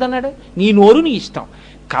 ఎవడొద్దన్నాడు? నీ నోరు నీ ఇష్టం.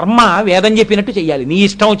 కర్మ వేదం చెప్పినట్టు చెయ్యాలి. నీ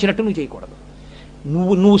ఇష్టం వచ్చినట్టు నువ్వు చేయకూడదు.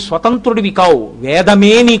 నువ్వు స్వతంత్రుడివి కావు.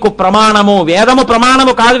 వేదమే నీకు ప్రమాణము. వేదము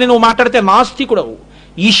ప్రమాణము కాదని నువ్వు మాట్లాడితే నాస్తికుడవు.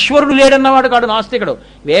 ఈశ్వరుడు లేడన్నవాడు కాడు నాస్తికుడు.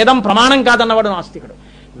 వేదం ప్రమాణం కాదన్నవాడు నాస్తికుడు.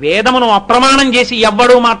 వేదమును అప్రమాణం చేసి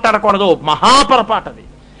ఎవ్వడూ మాట్లాడకూడదు. మహాపరపాటది.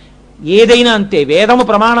 ఏదైనా అంతే. వేదము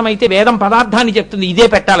ప్రమాణం అయితే వేదం పదార్థాన్ని చెప్తుంది, ఇదే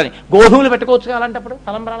పెట్టాలని. గోధుమలు పెట్టుకోవచ్చు కాలంటప్పుడు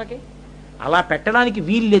తలంబ్రాలకి. అలా పెట్టడానికి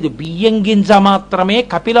వీల్లేదు. బియ్యం గింజ మాత్రమే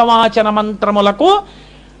కపిలవాచన మంత్రములకు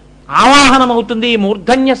ఆవాహనమవుతుంది.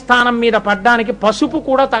 మూర్ధన్య స్థానం మీద పడ్డానికి పసుపు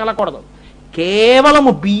కూడా తగలకూడదు.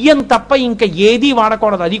 కేవలము బియ్యం తప్ప ఇంకా ఏదీ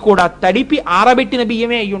వాడకూడదు. అది కూడా తడిపి ఆరబెట్టిన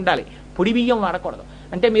బియ్యమే అయి ఉండాలి. పొడి బియ్యం వాడకూడదు.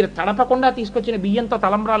 అంటే మీరు తడపకుండా తీసుకొచ్చిన బియ్యంతో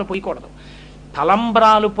తలంబ్రాలు పోయకూడదు.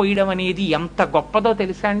 తలంబ్రాలు పోయడం అనేది ఎంత గొప్పదో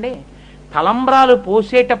తెలుసా అండి? తలంబ్రాలు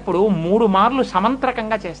పోసేటప్పుడు 3 మార్లు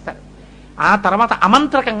సమంత్రకంగా చేస్తారు. ఆ తర్వాత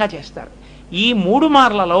అమంత్రకంగా చేస్తారు. ఈ 3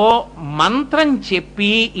 మార్లలో మంత్రం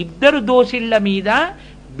చెప్పి 2 దోసిళ్ల మీద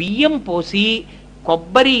బియ్యం పోసి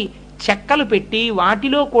కొబ్బరి చెక్కలు పెట్టి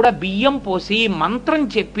వాటిలో కూడా బియ్యం పోసి మంత్రం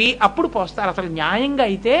చెప్పి అప్పుడు పోస్తారు. అసలు న్యాయంగా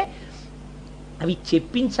అయితే అవి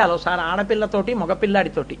చెప్పించాలి ఒకసారి ఆడపిల్లతోటి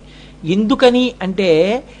మగపిల్లాడితోటి. ఎందుకని అంటే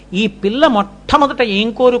ఈ పిల్ల మొట్టమొదట ఏం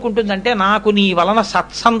కోరుకుంటుందంటే నాకు నీ వలన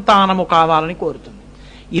సత్సంతానము కావాలని కోరుతుంది.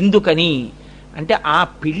 ఎందుకని అంటే ఆ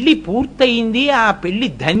పెళ్లి పూర్తయింది, ఆ పెళ్లి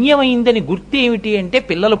ధన్యమైందని గుర్తు ఏమిటి అంటే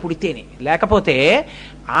పిల్లలు పుడితేనే. లేకపోతే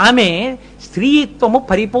ఆమె స్త్రీత్వము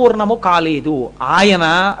పరిపూర్ణము కాలేదు, ఆయన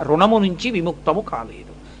రుణము నుంచి విముక్తము కాలేదు.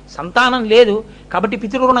 సంతానం లేదు కాబట్టి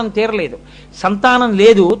పితృరుణం తీరలేదు. సంతానం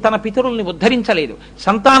లేదు, తన పితరుల్ని ఉద్ధరించలేదు.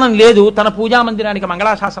 సంతానం లేదు, తన పూజామందిరానికి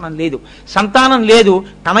మంగళాశాసనం లేదు. సంతానం లేదు,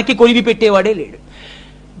 తనకి కొలివి పెట్టేవాడే లేడు.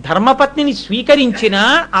 ధర్మపత్నిని స్వీకరించిన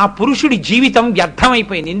ఆ పురుషుడి జీవితం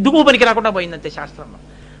వ్యర్థమైపోయింది, ఎందుకు పనికి రాకుండా పోయిందంతే శాస్త్రంలో.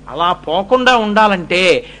 అలా పోకుండా ఉండాలంటే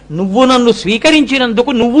నువ్వు నన్ను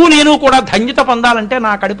స్వీకరించినందుకు నువ్వు నేను కూడా ధన్యత పొందాలంటే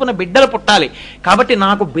నా కడుపున బిడ్డలు పుట్టాలి. కాబట్టి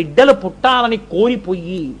నాకు బిడ్డలు పుట్టాలని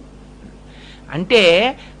కోరిపోయి అంటే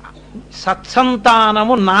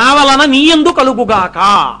సత్సంతానము నా వలన నీ యందు కలుగుగాక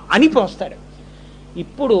అని పోస్తాడు.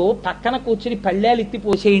 ఇప్పుడు పక్కన కూర్చుని పళ్ళేలు ఎత్తి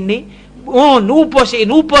పోసేయండి, నువ్వు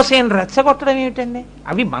పోసే అని రెచ్చగొట్టడం ఏమిటండి?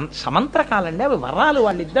 అవి సమంత్రకాలండి, అవి వరాలు.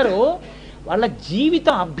 వాళ్ళిద్దరూ వాళ్ళ జీవిత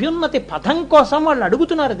అభ్యున్నతి పథం కోసం వాళ్ళు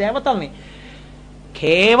అడుగుతున్నారు దేవతల్ని.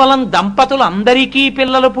 కేవలం దంపతులు అందరికీ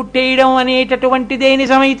పిల్లలు పుట్టేయడం అనేటటువంటిదే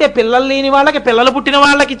నిజమైతే పిల్లలు లేని వాళ్ళకి, పిల్లలు పుట్టిన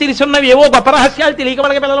వాళ్ళకి తెలుసున్నవి ఏవో గొప్ప రహస్యాలు తెలియక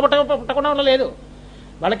వాళ్ళకి పిల్లలు పుట్టకుండా ఉండలేదు.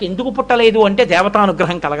 వాళ్ళకి ఎందుకు పుట్టలేదు అంటే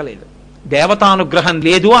దేవతానుగ్రహం కలగలేదు. దేవతానుగ్రహం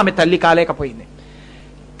లేదు, ఆమె తల్లి కాలేకపోయింది.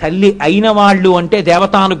 తల్లి అయిన వాళ్ళు అంటే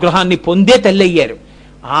దేవతానుగ్రహాన్ని పొందే తల్లి అయ్యారు.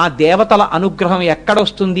 ఆ దేవతల అనుగ్రహం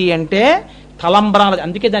ఎక్కడొస్తుంది అంటే తలంబ్రాల.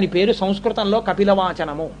 అందుకే దాని పేరు సంస్కృతంలో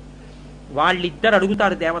కపిలవాచనము. వాళ్ళిద్దరు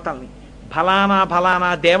అడుగుతారు దేవతల్ని,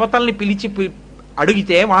 ఫలానా దేవతల్ని పిలిచి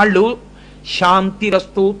అడిగితే వాళ్ళు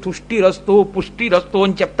శాంతిరస్తు, తుష్టిరస్తు, పుష్టిరస్తు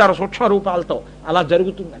అని చెప్తారు సూక్ష్మ రూపాలతో. అలా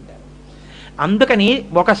జరుగుతుందంటారు. అందుకని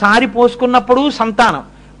ఒకసారి పోసుకున్నప్పుడు సంతానం,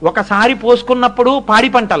 ఒకసారి పోసుకున్నప్పుడు పాడి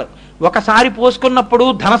పంటలు, ఒకసారి పోసుకున్నప్పుడు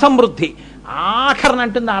ధన సమృద్ధి. ఆఖరణ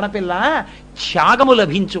అంటుంది ఆడపిల్ల, త్యాగము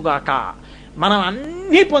లభించుగాక. మనం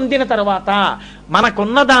అన్నీ పొందిన తర్వాత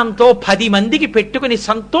మనకున్న దాంతో 10 మందికి పెట్టుకుని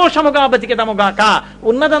సంతోషముగా బతికిదముగాక.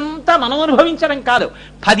 ఉన్నదంతా మనం అనుభవించడం కాదు,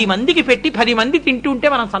 10 మందికి పెట్టి 10 మంది తింటుంటే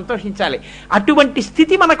మనం సంతోషించాలి. అటువంటి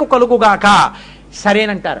స్థితి మనకు కలుగుగాక.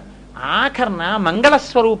 సరేనంటారు. ఆఖరణ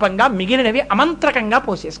మంగళస్వరూపంగా మిగిలినవి అమంత్రకంగా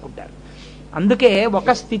పోసేసుకుంటారు. అందుకే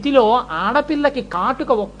ఒక స్థితిలో ఆడపిల్లకి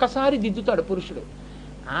కాటుక ఒక్కసారి దిద్దుతాడు పురుషుడు.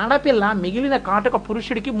 ఆడపిల్ల మిగిలిన కాటుక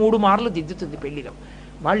పురుషుడికి 3 మార్లు దిద్దుతుంది పెళ్లిలో.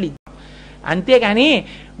 వాళ్ళు అంతేగాని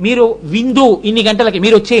మీరు విందు ఇన్ని గంటలకి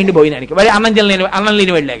మీరు వచ్చేయండి భోజనానికి, వాడి అన్నం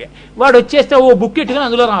లేని వెళ్ళాక వాడు వచ్చేస్తే ఓ బుక్ ఎట్టుకుని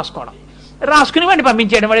అందులో రాసుకుని వాడిని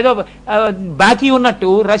పంపించేయడం. వాడు ఏదో బాకీ ఉన్నట్టు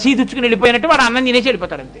రసీదు ఇచ్చుకుని వెళ్ళిపోయినట్టు వాడు అన్నం తినేసి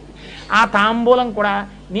వెళ్ళిపోతాడు అంతే. ఆ తాంబూలం కూడా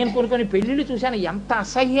నేను కొన్ని పెళ్ళిళ్ళు చూశాను, ఎంత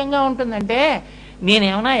అసహ్యంగా ఉంటుందంటే,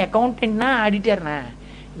 నేనేమన్నా అకౌంటెంట్నా ఆడిటర్నా,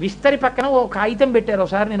 విస్తరి పక్కన ఓ కాగితం పెట్టారు.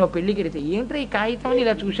 ఒకసారి నేను పెళ్లికి వెళితే, ఏంటో ఈ కాగితం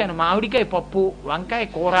ఇలా చూశాను, మామిడికాయ పప్పు, వంకాయ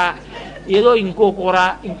కూర, ఏదో ఇంకో కూర,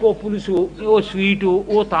 ఇంకో పులుసు, ఓ స్వీటు,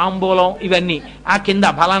 ఓ తాంబూలం, ఇవన్నీ ఆ కింద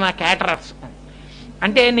ఫలానా క్యాటరర్స్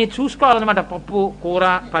అంటే నేను చూసుకోవాలన్నమాట. పప్పు కూర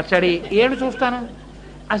పచ్చడి ఏడు చూస్తాను.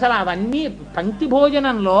 అసలు అవన్నీ పంక్తి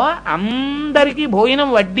భోజనంలో అందరికీ భోజనం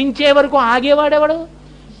వడ్డించే వరకు ఆగేవాడేవాడు.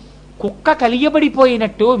 కుక్క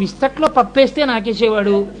కలియబడిపోయినట్టు విస్తట్లో పప్పేస్తే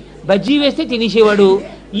నాకేసేవాడు, బజ్జీ వేస్తే తినేసేవాడు.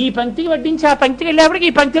 ఈ పంక్తికి వడ్డించి ఆ పంక్తికి వెళ్ళేప్పటికి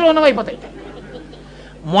ఈ పంక్తిలో ఉన్నవైపోతాయి.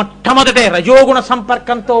 మొట్టమొదటే రజోగుణ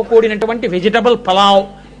సంపర్కంతో కూడినటువంటి వెజిటబుల్ పలావ్,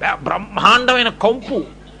 బ్రహ్మాండమైన కంపు,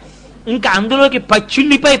 ఇంకా అందులోకి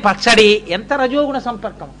పచ్చుల్లిపాయ పచ్చడి. ఎంత రజోగుణ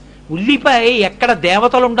సంపర్కం! ఉల్లిపాయ ఎక్కడ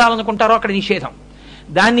దేవతలు ఉండాలనుకుంటారో అక్కడ నిషేధం.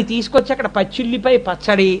 దాన్ని తీసుకొచ్చి అక్కడ పచ్చుల్లిపాయ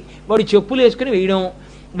పచ్చడి, వాడు చెప్పులు వేసుకుని వేయడం,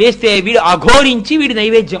 వేస్తే వీడు అఘోరించి వీడి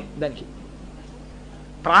నైవేద్యం. దానికి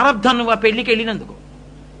ప్రారంధం. నువ్వు ఆ పెళ్లికి వెళ్ళినందుకు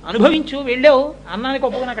అనుభవించు. వెళ్ళావు అన్నానికి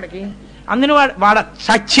ఒప్పుకుని అక్కడికి, అందుని వాడు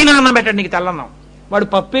చచ్చిన అన్నం పెట్టాడు నీకు, తెల్లన్నం. వాడు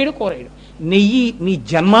పప్పేడు కూరేడు, నెయ్యి నీ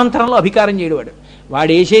జన్మాంతరంలో అభికారం చేయడు.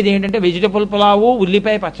 వాడు వేసేది ఏంటంటే వెజిటబుల్ పులావు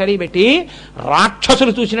ఉల్లిపాయ పచ్చడి పెట్టి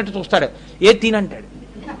రాక్షసులు చూసినట్టు చూస్తాడు. ఏ తినంటాడు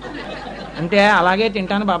అంటే, అలాగే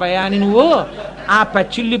తింటాను బాబాయ్ అని నువ్వు ఆ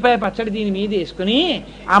పచ్చిల్లిపాయ పచ్చడి దీని మీద వేసుకుని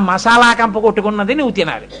ఆ మసాలా కంప కొట్టుకున్నది నువ్వు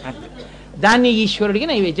తినాలి. దాన్ని ఈశ్వరుడికి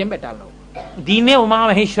నైవేద్యం పెట్టాలి నువ్వు. దీన్నే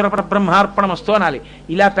ఉమామహేశ్వర బ్రహ్మార్పణం వస్తూ అనాలి.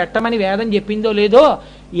 ఇలా పెట్టమని వేదం చెప్పిందో లేదో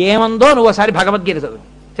ఏమందో నువ్వు ఒకసారి భగవద్గీత చదువు,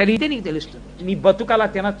 చదివితే నీకు తెలుస్తుంది. నీ బతుకు అలా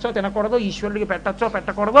తినచ్చో తినకూడదో, ఈశ్వరుడికి పెట్టచ్చో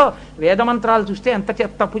పెట్టకూడదో, వేదమంత్రాలు చూస్తే ఎంత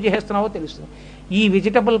తప్పు చేస్తున్నావో తెలుస్తుంది. ఈ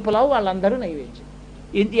వెజిటబుల్ పులావ్ వాళ్ళందరూ నైవేద్యం.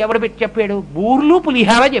 ఎవడు పెట్టి చెప్పాడు? బూర్లు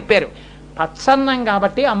పులిహార చెప్పారు. పచ్చన్నం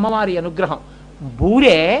కాబట్టి అమ్మవారి అనుగ్రహం.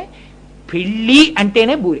 బూరే పెళ్ళి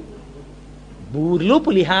అంటేనే బూరె. బూర్లు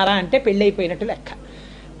పులిహార అంటే పెళ్ళి అయిపోయినట్టు లెక్క.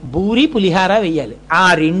 బూరి పులిహార వెయ్యాలి. ఆ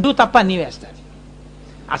రెండు తప్ప అన్నీ వేస్తారు.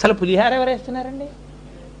 అసలు పులిహార ఎవరు వేస్తున్నారండి?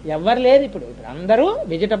 ఎవరు లేదు. ఇప్పుడు అందరూ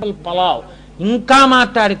వెజిటబుల్ పలావ్. ఇంకా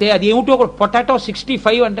మాట్లాడితే అది ఏమిటో ఒక పొటాటో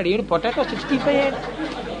 65 అంటాడు. ఏమిటి పొటాటో 65?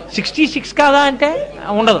 66 కాదా అంటే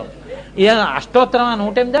ఉండదు. అష్టోత్తరం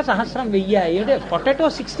 108 సహస్రం 1000 ఏమిటి పొటాటో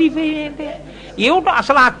 65 ఏంటి? ఏమిటో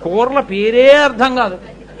అసలు ఆ కూరల పేరే అర్థం కాదు.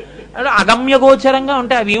 అగమ్య గోచరంగా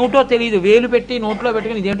ఉంటే అవి ఏమిటో తెలియదు. వేలు పెట్టి నోట్లో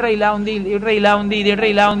పెట్టుకుని ఇదేంట్రా ఇలా ఉంది, ఇదేంట్రా ఇలా ఉంది, ఇదేంట్రా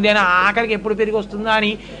ఇలా ఉంది అని ఆఖరికి ఎప్పుడు పెరిగి వస్తుందా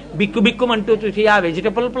అని బిక్కుబిక్కుమంటూ చూసి ఆ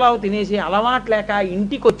వెజిటబుల్ పులావ్ తినేసి అలవాటు లేక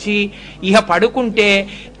ఇంటికి వచ్చి ఇహ పడుకుంటే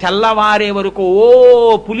తెల్లవారే వరకు ఓ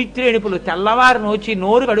పులిత్రేణుపులు తెల్లవారిని వచ్చి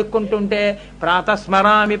నోరు కడుక్కుంటుంటే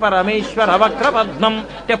ప్రాతస్మరామి పరమేశ్వర వక్రపద్మం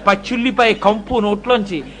అంటే పచ్చుల్లిపై కంపు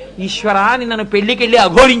నోట్లోంచి, ఈశ్వరాని నన్ను పెళ్లికెళ్ళి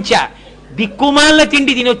అఘోరించా, దిక్కుమాల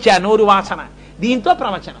తిండి తినొచ్చా, నోరు వాసన, దీంతో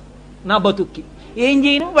ప్రవచనం నా బతుక్కి. ఏం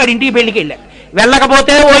చేయను? వాడి ఇంటికి పెళ్లికి వెళ్ళా,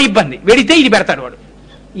 వెళ్ళకపోతే ఓ ఇబ్బంది, వెడితే ఇది పెడతాడు వాడు.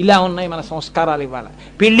 ఇలా ఉన్నాయి మన సంస్కారాలు. ఇవాళ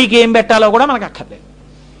పెళ్లికి ఏం పెట్టాలో కూడా మనకు అక్కర్లేదు.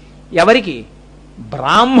 ఎవరికి?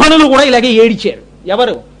 బ్రాహ్మణులు కూడా ఇలాగే ఏడిచారు.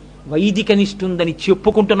 ఎవరు? వైదికనిస్తుందని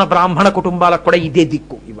చెప్పుకుంటున్న బ్రాహ్మణ కుటుంబాలకు కూడా ఇదే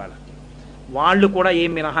దిక్కు. ఇవాళ వాళ్ళు కూడా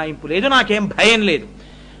ఏం మినహాయింపు లేదు, నాకేం భయం లేదు.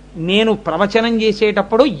 నేను ప్రవచనం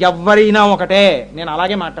చేసేటప్పుడు ఎవరైనా ఒకటే, నేను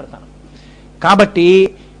అలాగే మాట్లాడతాను. కాబట్టి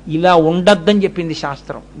ఇలా ఉండద్దని చెప్పింది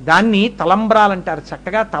శాస్త్రం. దాన్ని తలంబ్రాలు అంటారు.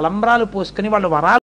 చక్కగా తలంబ్రాలు పోసుకుని వాళ్ళు వరాలు